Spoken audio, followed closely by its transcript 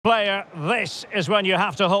Player, this is when you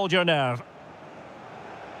have to hold your nerve.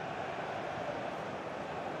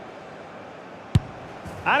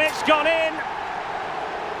 And it's gone in.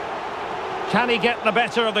 Can he get the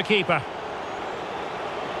better of the keeper?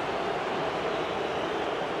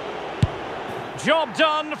 Job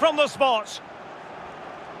done from the spot.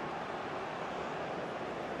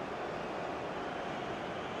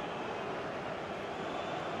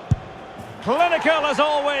 Clinical as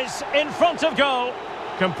always, in front of goal.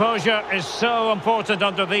 Composure is so important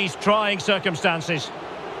under these trying circumstances.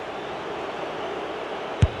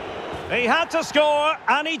 He had to score,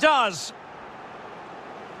 and he does.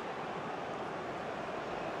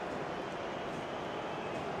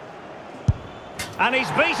 And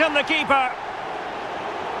he's beaten the keeper.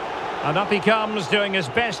 And up he comes, doing his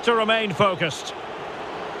best to remain focused.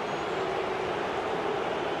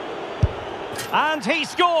 And he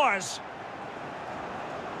scores.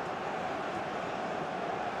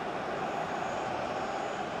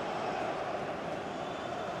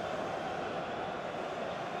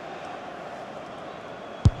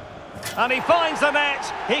 And he finds the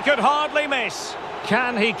net. He could hardly miss.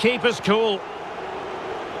 Can he keep his cool?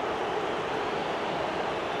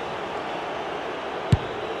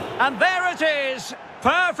 And there it is,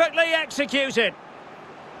 perfectly executed.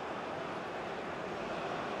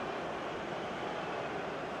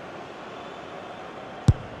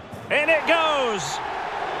 In it goes.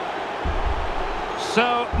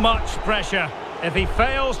 So much pressure. If he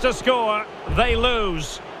fails to score, they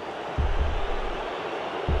lose.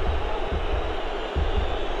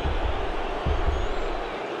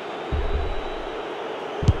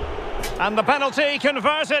 And the penalty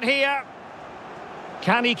converted here.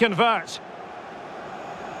 Can he convert?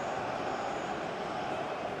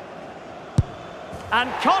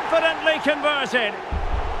 And confidently converted.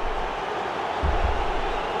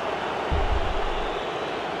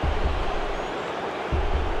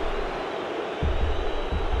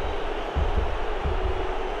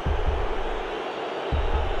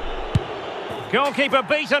 Goalkeeper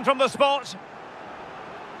beaten from the spot.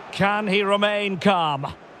 Can he remain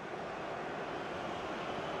calm?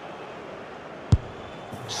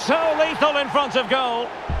 So lethal in front of goal.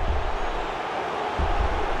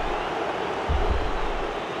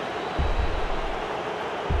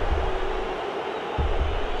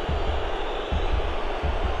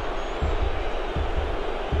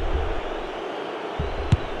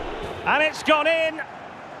 And it's gone in.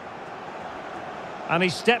 And he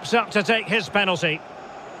steps up to take his penalty.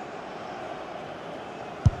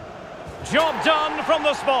 Job done from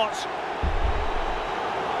the spot.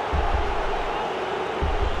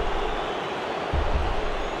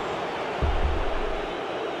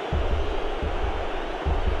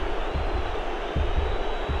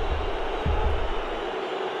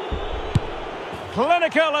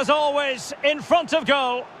 Clinical as always, in front of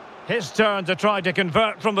goal. His turn to try to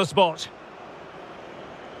convert from the spot.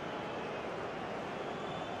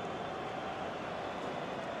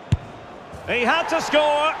 He had to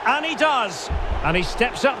score, and he does. And he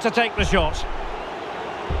steps up to take the shot.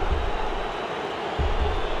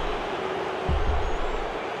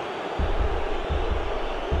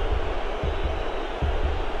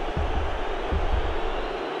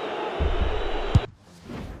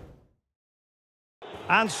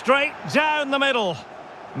 And straight down the middle.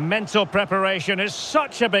 Mental preparation is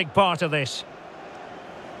such a big part of this.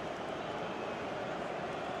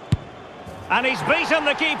 And he's beaten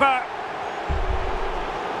the keeper.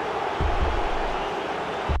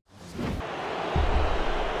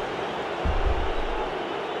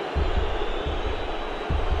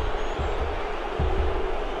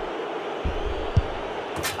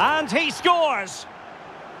 And he scores.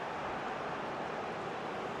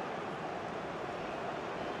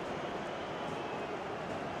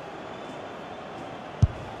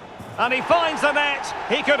 And he finds the net.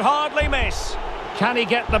 He could hardly miss. Can he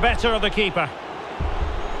get the better of the keeper?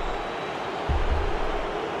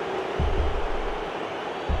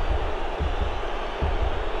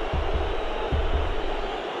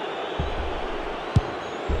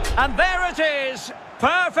 And there it is,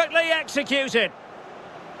 perfectly executed.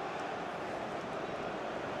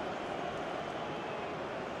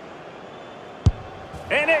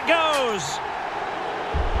 In it goes.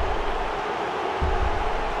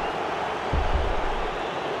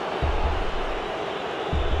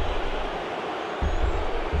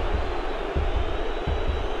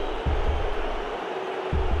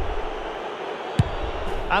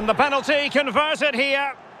 And the penalty converted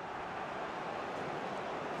here.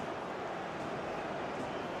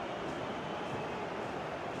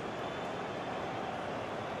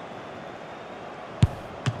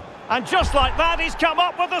 And just like that, he's come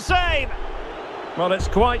up with the save. Well, it's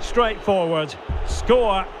quite straightforward.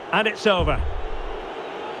 Score, and it's over.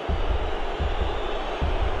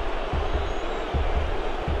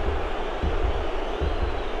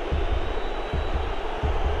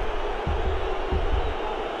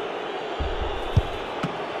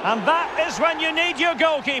 And that is when you need your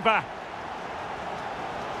goalkeeper.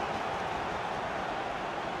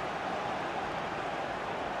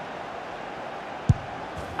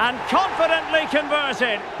 And confidently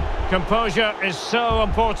converted. Composure is so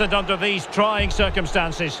important under these trying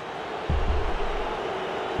circumstances.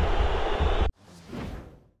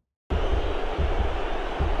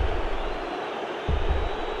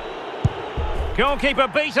 Goalkeeper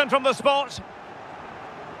beaten from the spot.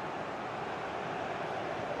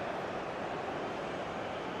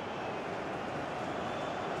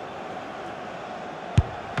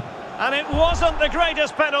 And it wasn't the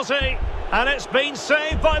greatest penalty. And it's been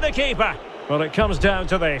saved by the keeper. Well, it comes down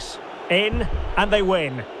to this. In, and they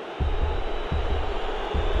win.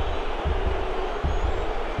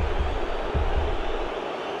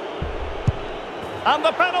 And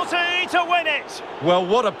the penalty to win it. Well,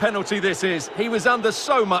 what a penalty this is. He was under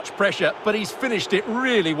so much pressure, but he's finished it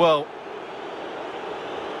really well.